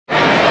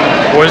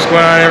What's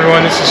going on,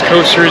 everyone? This is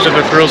Coasters of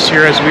the Thrills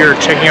here as we are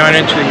checking on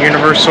into the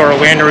Universal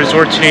Orlando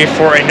Resort today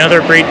for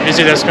another great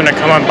visit that's going to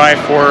come on by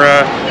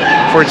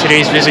for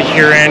today's visit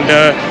here. And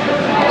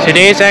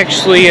today is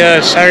actually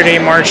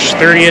Saturday, March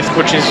 30th,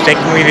 which is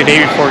technically the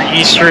day before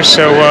Easter.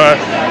 So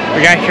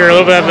we got here a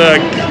little bit of a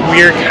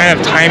weird kind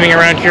of timing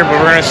around here, but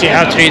we're going to see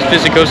how today's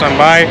visit goes on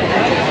by.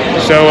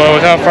 So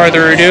without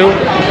further ado,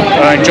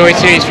 enjoy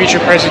today's feature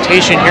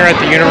presentation here at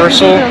the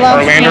Universal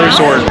Orlando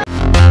Resort.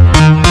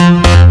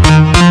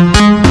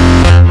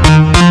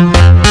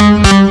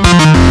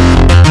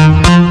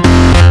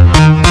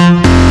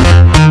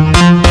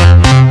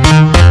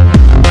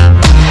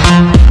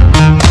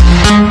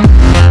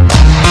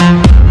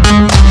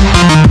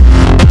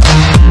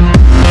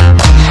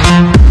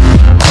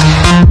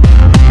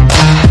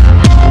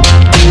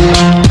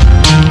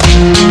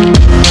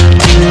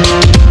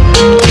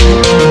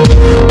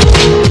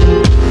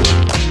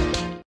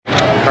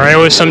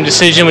 With some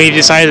decision, we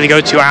decided to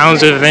go to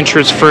Islands of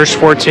Adventures first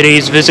for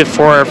today's visit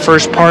for our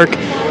first park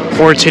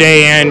for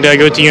today, and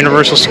go to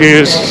Universal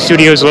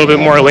Studios a little bit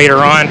more later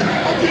on.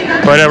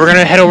 But we're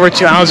gonna head over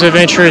to Islands of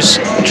Adventures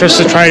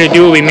just to try to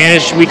do what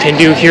we can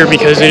do here,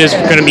 because it is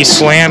gonna be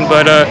slammed.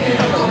 But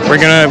we're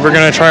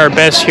gonna try our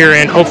best here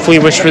and hopefully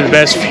wish for the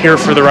best here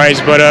for the rides.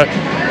 But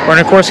we're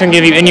of course gonna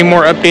give you any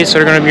more updates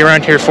that are gonna be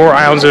around here for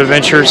Islands of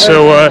Adventures.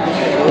 So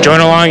join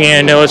along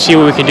and let's see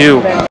what we can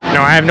do.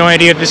 Now, I have no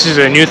idea if this is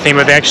a new thing,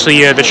 but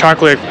actually the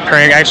chocolate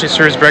pairing actually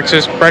serves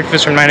breakfast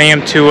from 9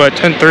 a.m. to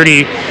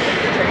 10:30,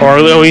 or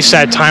at least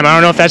that time. I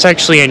don't know if that's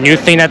actually a new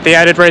thing that they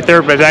added right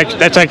there, but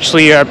that's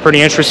actually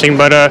pretty interesting.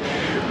 But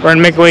we're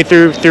gonna make our way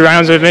through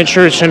Islands of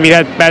Adventure. It shouldn't be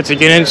that bad to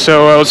get in,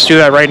 so let's do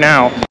that right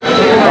now.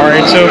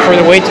 Alright, so for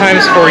the wait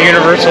times for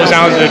Universal's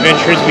Islands of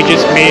Adventures, we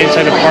just made it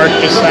inside the park.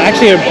 Just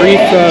actually a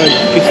brief,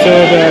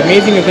 the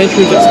Amazing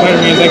Adventures of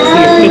Spider-Man is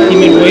actually a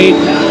 50-minute wait.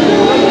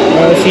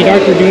 See,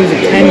 Dr. Doom's a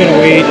 10-minute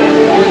wait.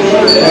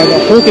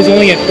 The Hulk is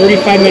only a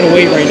 35-minute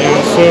wait right now,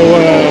 so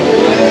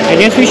I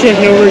guess we should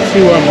head over to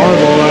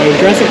Marvel.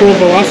 Jurassic World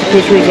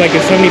Velocicoaster is like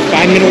a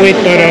 75-minute wait,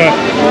 but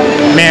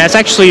man, that's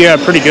actually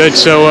pretty good,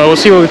 so we'll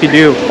see what we can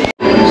do.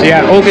 So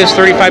yeah, Hulk is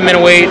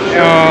 35-minute wait.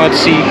 Let's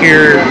see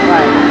here.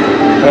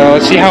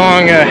 Let's see how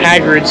long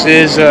Hagrid's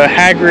is.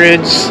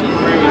 Hagrid's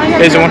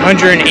is a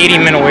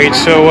 180-minute wait,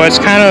 so it's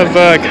kind of,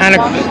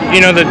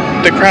 you know,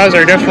 the crowds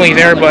are definitely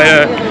there, but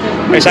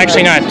it's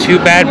actually not too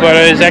bad, but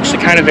it's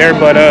actually kind of there.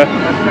 But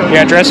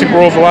yeah, Jurassic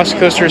World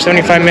Velocicoaster is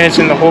 75 minutes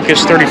and the Hulk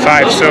is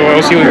 35, so we'll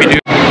see what we can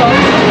do.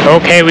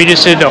 Okay, we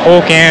just did the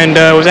Hulk, and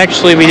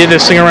we did the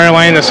Singer Rider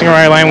line. The Singer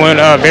Rider line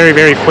went very,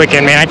 very quick,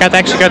 and man, I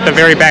actually got the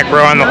very back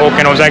row on the Hulk,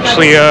 and it was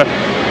actually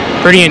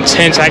pretty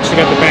intense. I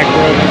actually got the back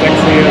row, and it was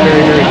actually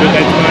very, very good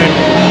that time.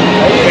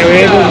 Yeah, we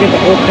were able to get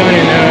the Hulk done,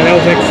 and that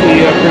was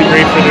actually pretty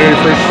great for the very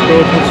first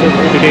roller coaster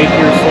for the day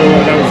here, so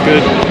that was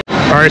good.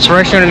 Alright, so we're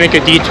actually going to make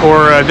a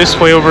detour this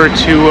way over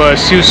to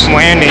Seuss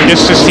Landing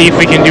just to see if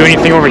we can do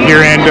anything over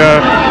here, and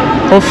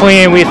hopefully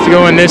if we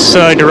go in this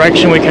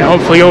direction, we can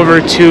hopefully over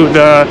to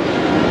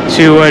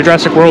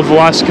Jurassic World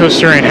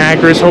Velocicoaster and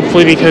Hagrid's,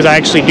 hopefully, because I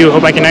actually do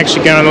hope I can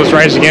actually get on those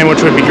rides again,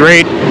 which would be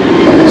great.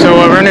 So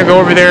we're going to go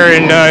over there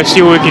and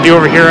see what we can do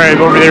over here,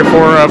 over there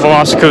for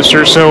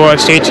Velocicoaster, so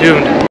stay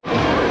tuned.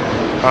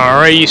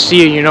 Alright,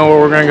 you know what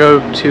we're going to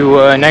go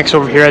to next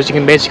over here, as you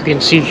can basically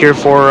see here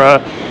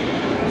for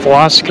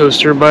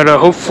Velocicoaster, but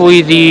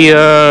hopefully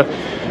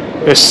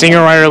the Singer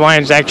Rider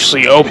line is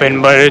actually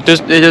open, but it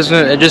just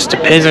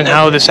depends on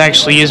how this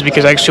actually is,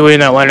 because I actually waited in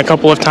that line a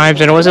couple of times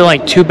and it wasn't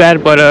like too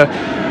bad, but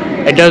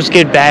it does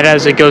get bad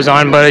as it goes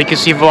on. But you can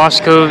see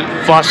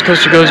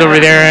Velocicoaster goes over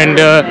there,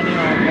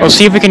 and we'll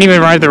see if we can even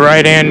ride the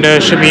ride, and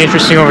should be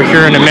interesting over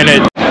here in a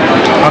minute.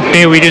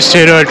 Okay, we just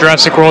did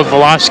Jurassic World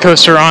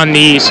Velocicoaster on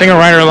the Singer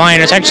Rider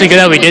line. It's actually good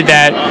that we did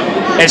that.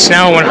 It's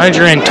now a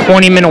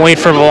 120-minute wait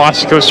for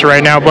Velocicoaster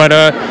right now, but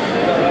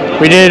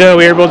we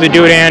were able to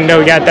do it, and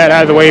we got that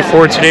out of the way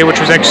for today, which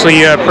was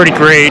actually pretty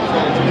great,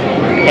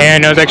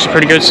 and it was actually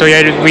pretty good. So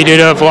yeah, we did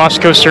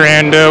Velocicoaster,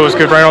 and it was a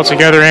good ride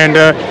altogether, and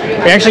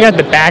we actually got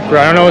the back row.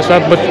 I don't know what's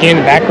up with getting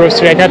the back rows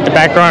today. I got the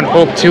back row on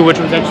Hulk too, which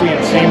was actually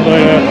insane, but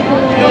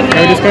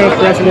I just got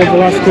Jurassic World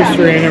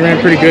Velocicoaster, and it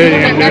ran pretty good,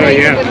 and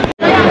yeah.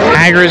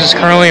 Hagrid's is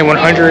currently a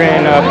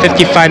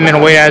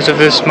 155-minute wait as of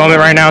this moment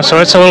right now, so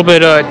it's a little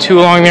bit too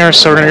long there,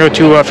 so we're going to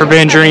go to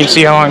Forbidden Journey and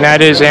see how long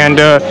that is, and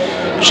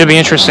should be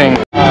interesting.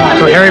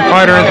 So Harry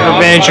Potter and the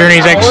Forbidden Journey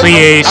is actually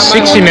a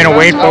 60-minute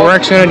wait, but we're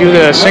actually going to do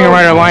the Singer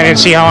Rider line and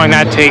see how long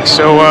that takes,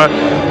 so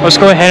let's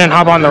go ahead and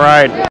hop on the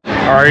ride.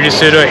 Alright, just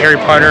did Harry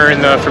Potter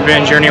and the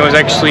Forbidden Journey. It was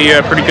actually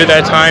pretty good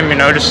that time, you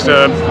know, it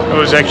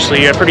was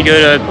actually pretty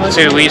good to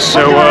say the least,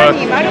 so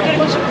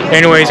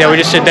anyways, yeah, we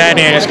just did that,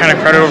 and it's kind of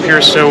crowded over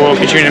here, so we'll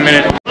get you in a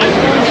minute.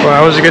 Well,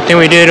 that was a good thing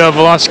we did.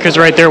 Velocicoaster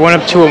right there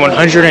went up to a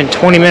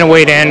 120-minute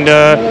wait, and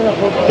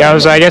yeah,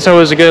 I guess that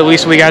was a good. At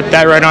least we got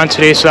that right on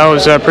today, so that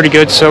was pretty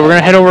good. So we're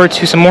gonna head over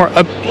to some more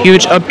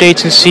huge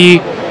updates and see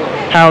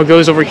how it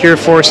goes over here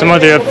for some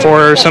other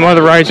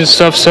rides and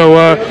stuff. So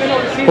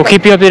we'll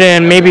keep you updated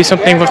and maybe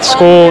something with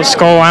Skull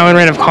Island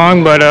Reign of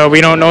Kong, but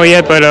we don't know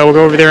yet, but we'll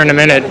go over there in a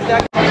minute.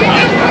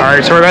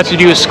 Alright, so we're about to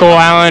do Skull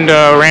Island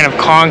Reign of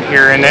Kong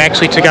here, and they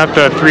actually took out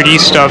the 3D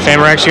stuff, and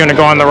we're actually going to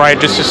go on the ride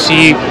just to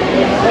see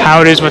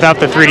how it is without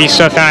the 3D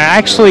stuff. And I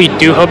actually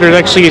do hope there's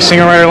actually a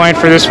single rider line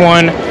for this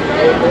one.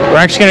 We're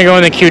actually going to go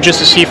in the queue just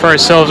to see for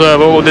ourselves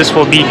what this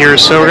will be here.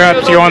 So we're going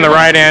to have to go on the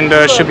ride, and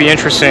it should be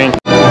interesting.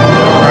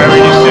 Alright, we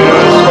just did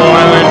Skull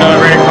Island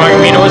Reign of Kong. I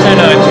mean, it wasn't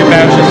too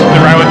bad. It was just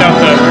the ride without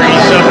the 3D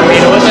stuff. I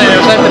mean,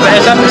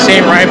 it's not the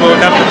same ride, but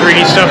without the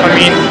 3D stuff. I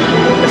mean,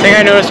 the thing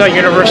I noticed about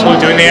Universal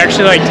doing, they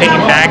actually like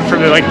taking back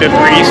from the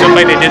 3D stuff.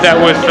 Like they did that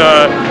with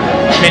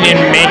Minion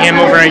Mayhem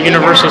over at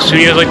Universal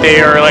Studios. Like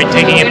they are like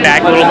taking it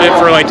back a little bit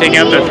for like taking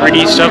out the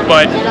 3D stuff,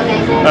 but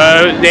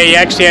they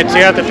actually had to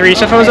take out the 3D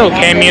stuff. It was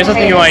okay. I mean, it's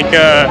nothing like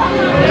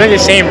it's like the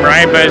same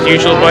ride, but as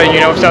usual. But you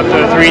know, without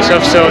the 3D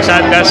stuff, so it's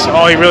not. That's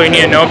all you really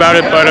need to know about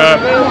it. But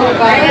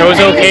it was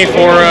okay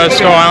for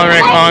Skull Island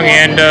Reign of Kong,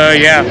 and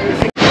yeah.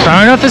 So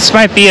I don't know if this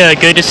might be a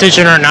good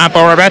decision or not,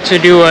 but we're about to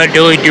do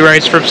Dilly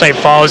Do-Ride's Ripside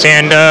Falls,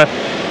 and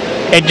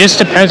it just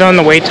depends on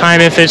the wait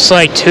time. If it's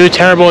like too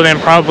terrible, then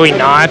probably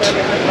not.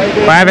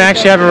 But I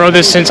haven't rode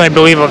this since I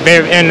believe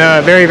in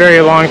a very,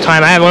 very long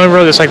time. I only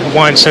rode this like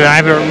once, and I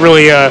haven't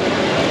really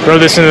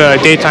rode this in the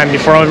daytime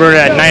before. I rode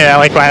it at night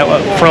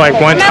for like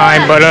one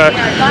time. But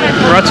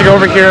we're about to go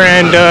over here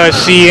and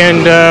see,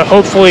 and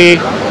hopefully,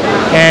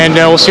 and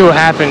we'll see what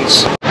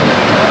happens.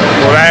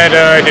 Well,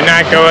 that did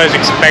not go as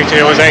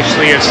expected. It was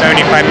actually a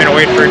 75-minute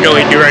wait for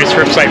Dilly Do-Ride's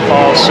Ripside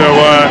Falls. So,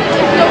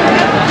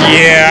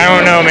 yeah, I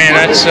don't know, man.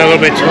 That's a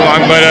little bit too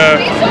long. But,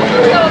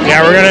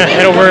 yeah, we're going to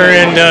head over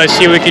and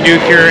see what we can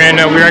do here. And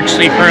we're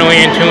actually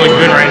currently in Toon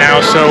Lagoon right now.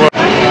 So,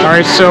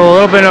 alright, so a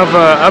little bit of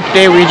an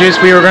update.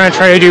 We were going to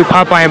try to do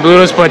Popeye and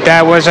Blutos, but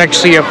that was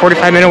actually a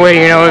 45-minute wait.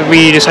 You know,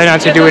 we decided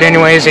not to do it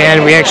anyways.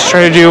 And we actually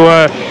tried to do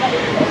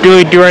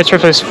Dilly Do-Ride's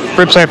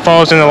Ripside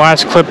Falls in the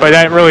last clip, but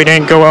that really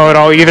didn't go well at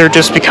all either,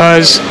 just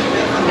because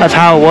of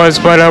how it was.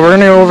 But we're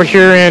gonna go over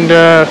here and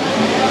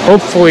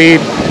hopefully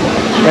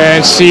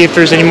and see if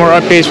there's any more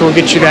updates. We'll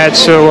get you that.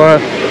 So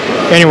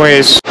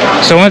anyways,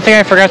 so one thing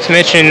I forgot to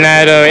mention,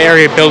 that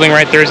area building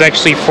right there is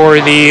actually for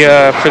the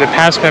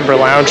pass member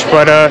lounge.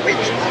 But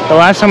the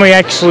last time we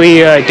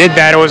actually did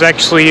that, we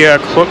actually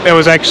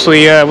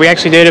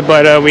did it,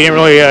 but we didn't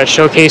really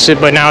showcase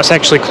it. But now it's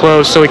actually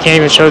closed, so we can't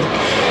even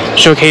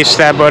showcase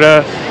that. But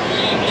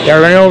yeah,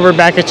 we're going to go over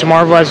back into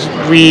Marvel as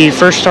we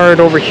first started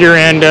over here,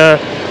 and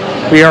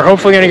we are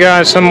hopefully going to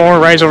get some more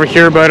rides over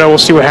here, but we'll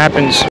see what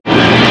happens.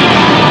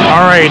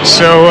 Alright,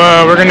 so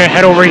we're going to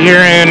head over here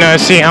and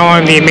see how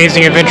long the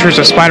Amazing Adventures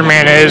of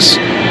Spider-Man is.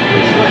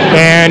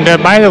 And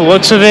by the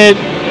looks of it,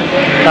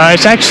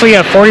 it's actually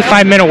a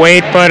 45-minute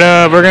wait, but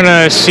we're going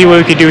to see what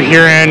we can do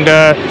here. And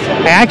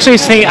I actually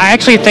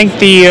think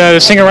the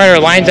single rider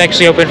line's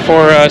actually open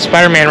for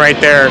Spider-Man right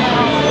there.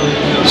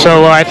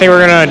 So I think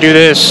we're going to do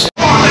this.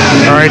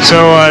 Alright,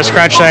 so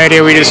scratch the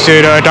idea. We just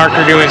did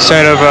Dr. Doom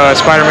instead of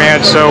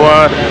Spider-Man. So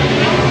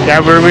yeah,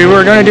 we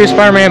were going to do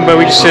Spider-Man, but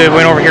we just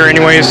went over here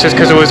anyways, just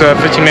because it was a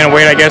 15-minute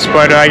wait, I guess.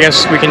 But I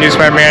guess we can do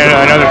Spider-Man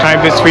another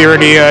time, since we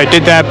already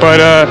did that. But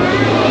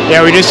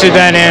yeah, we just did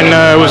that, and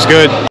it was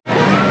good.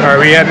 Alright,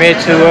 we have made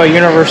it to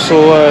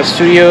Universal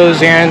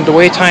Studios, and the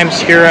wait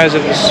times here as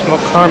of this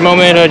current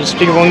moment, just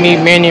speaking of me,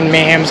 Minion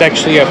Mayhem is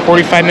actually a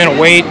 45-minute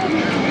wait.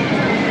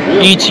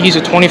 E.T. is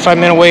a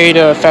 25-minute wait.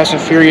 Fast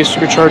and Furious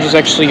Supercharged is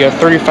actually a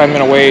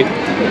 35-minute wait.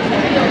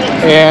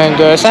 And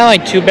it's not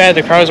like too bad.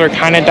 The crowds are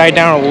kind of died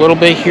down a little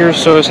bit here,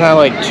 so it's not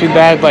like too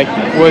bad like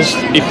it was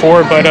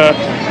before. But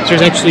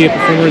there's actually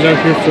performers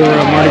out here for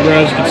Mardi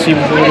Gras. You can see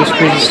with all this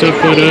crazy stuff.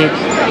 But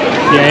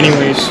yeah,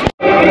 anyways.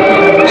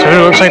 So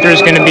it looks like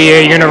there's going to be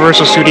a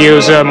Universal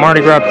Studios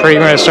Mardi Gras parade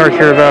going to start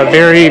here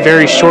very,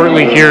 very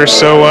shortly here.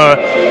 So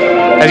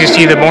as you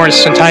see, the Born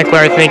Spectacular,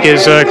 I think,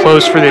 is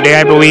closed for the day,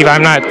 I believe.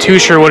 I'm not too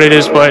sure what it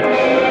is, but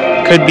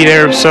could be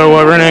there. So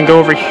we're going to go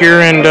over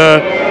here, and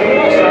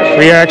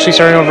we are actually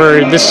starting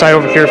over this side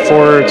over here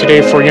for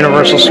today for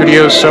Universal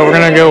Studios. So we're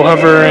going to go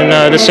hover in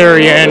this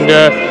area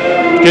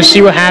and just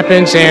see what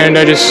happens, and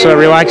just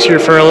relax here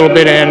for a little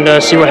bit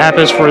and see what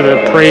happens for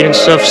the parade and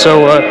stuff.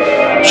 So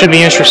should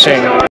be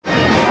interesting.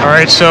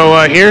 Alright,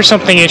 so here's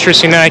something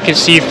interesting that I can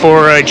see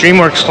for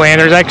DreamWorks Land.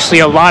 There's actually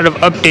a lot of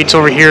updates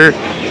over here.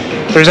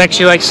 There's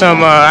actually like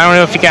some, I don't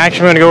know if you can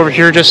actually, I'm going to go over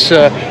here just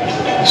to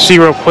see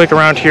real quick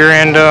around here,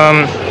 and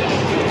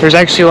there's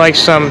actually like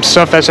some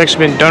stuff that's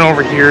actually been done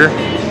over here.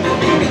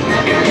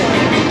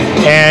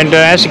 And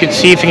as you can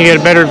see, if you can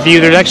get a better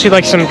view, there's actually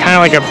like some kind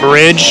of like a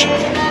bridge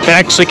that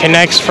actually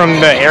connects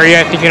from the area.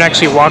 I think you can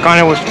actually walk on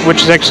it,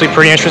 which is actually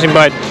pretty interesting,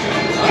 but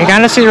you can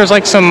kind of see there's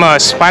like some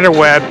spider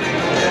web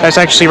that's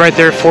actually right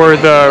there for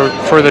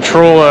the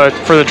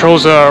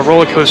Trolls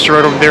roller coaster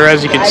right over there,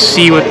 as you can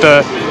see with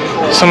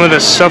some of the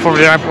stuff over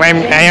there. I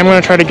am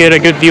going to try to get a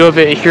good view of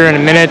it here in a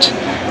minute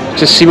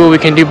to see what we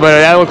can do,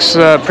 but that looks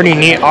pretty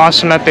neat.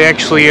 Awesome that they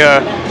actually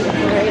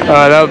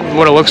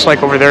what it looks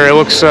like over there. It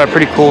looks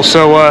pretty cool.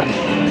 So I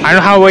don't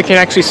know how we can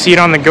actually see it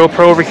on the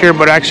GoPro over here,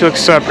 but it actually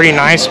looks pretty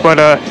nice.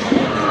 But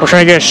we'll try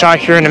to get a shot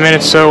here in a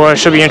minute, so it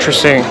should be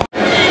interesting.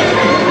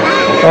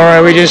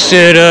 Alright, we just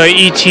did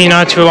ET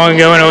not too long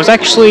ago, and it was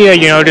actually,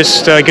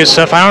 just good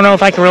stuff. I don't know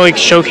if I can really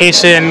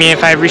showcase it. I mean,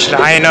 if I reached it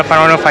high enough, I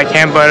don't know if I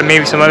can, but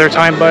maybe some other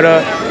time. But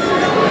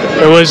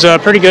it was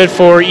pretty good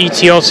for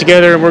ET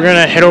altogether. We're going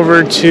to head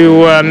over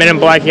to Men in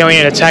Black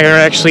Alien Attack.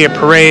 There's actually a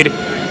parade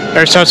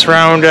that starts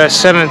around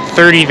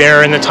 7:30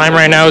 there, and the time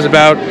right now is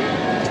about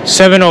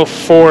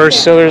 7:04,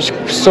 so there's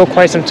still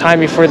quite some time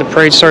before the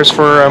parade starts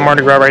for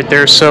Mardi Gras right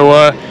there.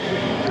 So,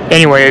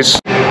 anyways.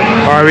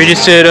 Alright, we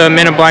just did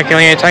Men in Black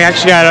Alien Attack. I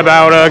actually got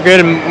about a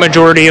good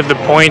majority of the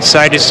points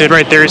I just did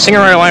right there.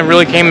 Single rider line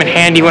really came in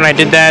handy when I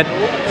did that,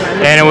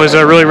 and it was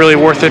really, really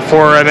worth it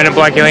for Men in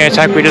Black Alien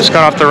Attack. We just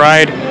got off the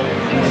ride,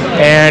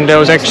 and it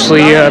was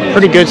actually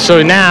pretty good.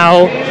 So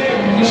now,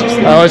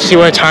 let's see,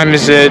 what time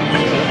is it?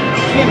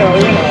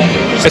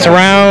 It's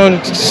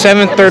around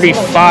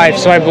 7:35,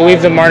 so I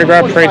believe the Mardi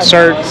Gras parade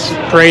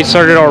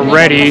started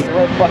already,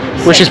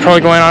 which is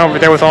probably going on over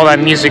there with all that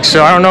music.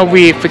 So I don't know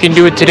if we can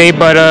do it today,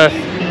 but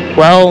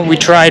well, we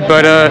tried,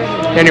 but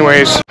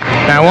anyways.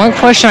 Now, one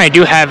question I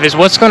do have is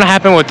what's going to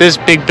happen with this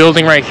big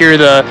building right here,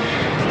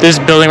 this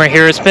building right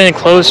here. It's been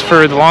closed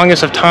for the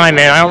longest of time,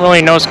 and I don't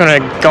really know what's going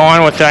to go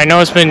on with it. I know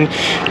it's been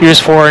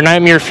used for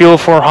Nightmare Fuel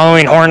for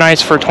Halloween Horror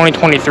Nights for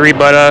 2023,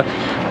 but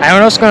I don't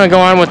know what's going to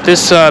go on with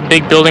this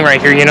big building right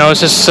here.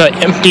 It's just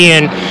empty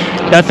and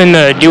nothing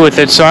to do with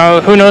it. So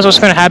who knows what's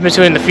going to happen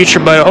to it in the future,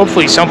 but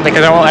hopefully something,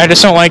 because I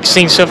just don't like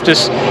seeing stuff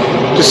just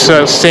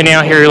sitting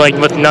out here like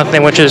with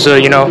nothing, which is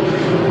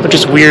which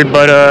is weird.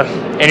 But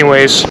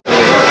anyways.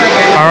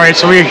 Alright,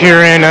 so we're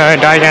here in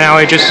Diagon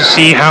Alley just to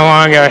see how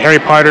long Harry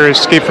Potter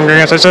Escape from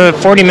Gringotts. It's a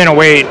 40-minute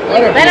wait.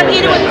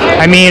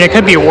 I mean, it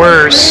could be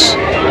worse.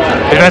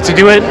 Did I have to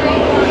do it?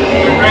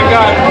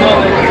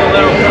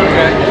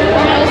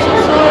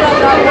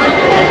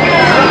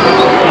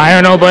 I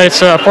don't know, but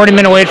it's a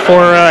 40-minute wait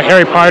for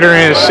Harry Potter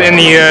in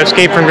the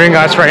Escape from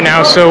Gringotts right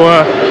now. So,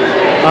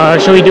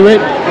 shall we do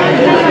it?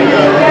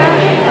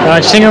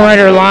 Single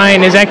rider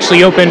line is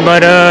actually open,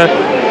 but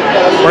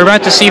we're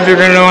about to see if we're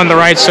going to go on the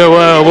ride,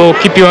 so we'll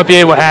keep you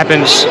updated what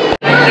happens.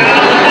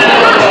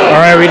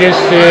 Alright, we just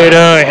did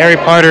Harry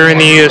Potter in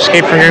the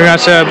Escape from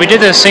Gringotts. We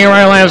did the single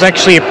rider line. It was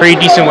actually a pretty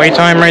decent wait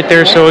time right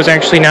there, so it was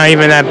actually not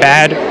even that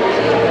bad.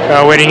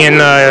 Waiting in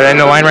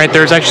the line right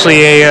there. It's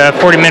actually a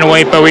 40-minute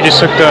wait, but we just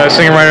took the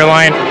single rider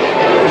line.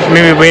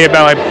 Maybe we waited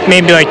about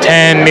maybe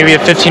 10, maybe a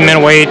 15-minute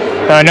wait.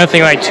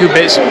 Nothing like too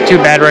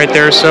bad right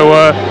there. So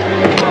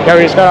yeah,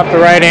 we just got off the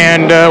ride,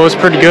 and it was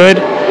pretty good.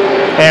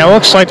 And it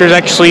looks like there's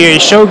actually a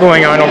show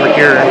going on over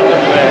here.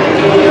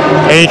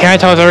 And you can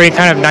tell it's already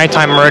kind of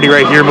nighttime already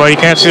right here, but you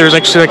can see there's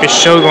actually like a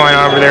show going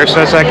on over there. So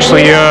that's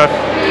actually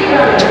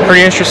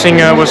pretty interesting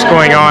what's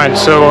going on.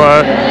 So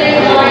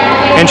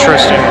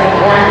interesting.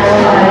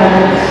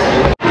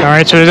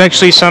 Alright, so there's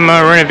actually some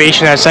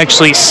renovation that's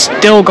actually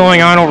still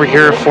going on over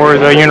here for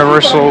the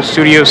Universal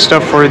Studios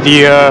stuff for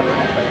the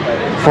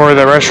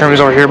restrooms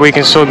over here. We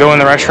can still go in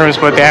the restrooms,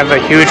 but they have a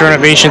huge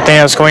renovation thing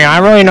that's going on. I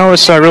don't really know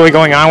what's really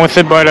going on with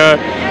it, but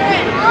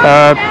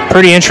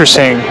pretty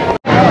interesting.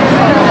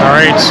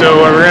 Alright, so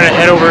we're going to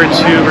head over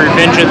to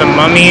Revenge of the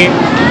Mummy.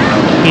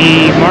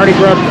 The Mardi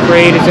Gras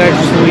parade is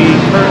actually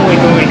currently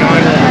going on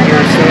over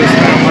here, so it's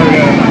kind of hard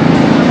to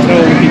tell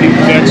what we can do,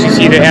 because you actually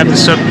see they have the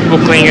stuff, people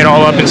cleaning it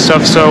all up and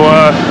stuff. So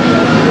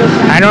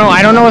I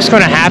don't know what's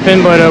going to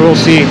happen, but we'll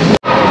see.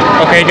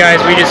 Okay guys,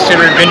 we just did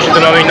Revenge of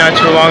the Mummy not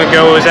too long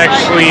ago. It was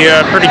actually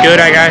pretty good.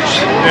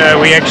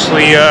 We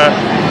actually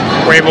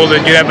were able to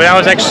do that, but that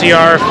was actually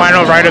our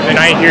final ride of the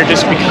night here,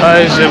 just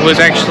because it was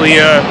actually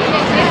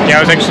it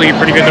was actually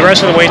pretty good. The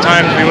rest of the wait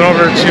times, we went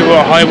over to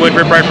Hollywood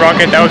Rip Ride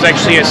Rocket. That was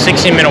actually a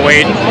 16-minute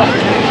wait,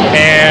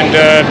 and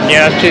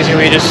yeah, that's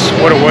basically just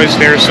what it was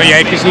there. So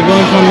yeah, you can see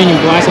going from Men in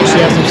Black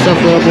actually has some stuff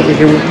up over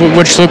here,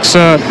 which looks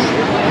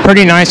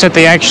pretty nice that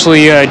they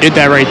actually did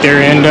that right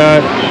there. And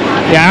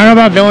yeah, I don't know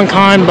about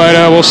VillainCon, but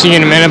we'll see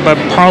in a minute, but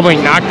probably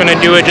not going to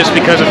do it just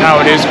because of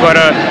how it is. But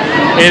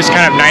it is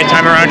kind of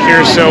nighttime around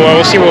here, so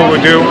we'll see what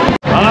we'll do.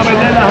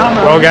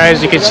 Well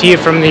guys, you can see it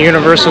from the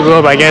Universal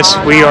Globe. I guess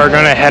we are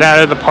going to head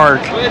out of the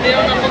park.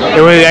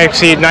 It was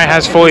actually, night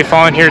has fully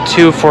fallen here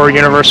too for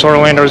Universal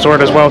Orlando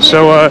Resort as well.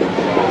 So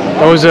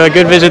it was a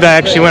good visit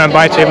that actually went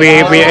by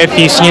today. If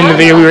you see in the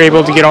video, we were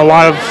able to get a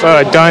lot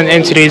of done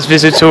in today's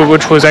visit, so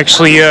which was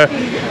actually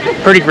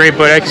pretty great.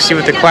 But I can see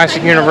with the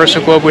classic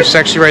Universal Globe, which is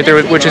actually right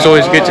there, which is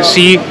always good to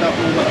see.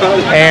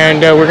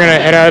 And we're gonna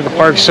head out of the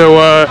park, so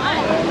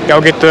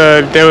y'all get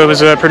it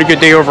was a pretty good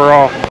day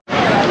overall.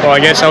 Well, I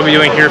guess I'll be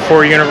doing here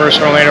for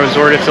Universal Orlando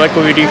Resort. If you like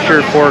what we do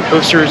here for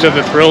Coasters of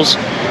the Thrills,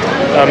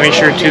 make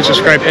sure to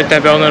subscribe, hit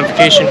that bell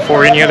notification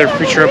for any other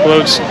future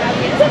uploads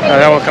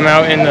that will come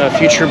out in the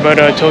future.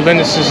 But till then,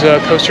 this is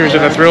Coasters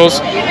of the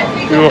Thrills.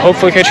 We will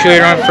hopefully catch you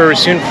later on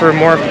soon for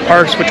more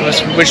parks, which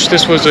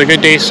this was a good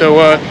day. So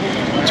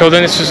till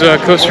then, this is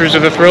Coasters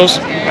of the Thrills.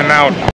 I'm out.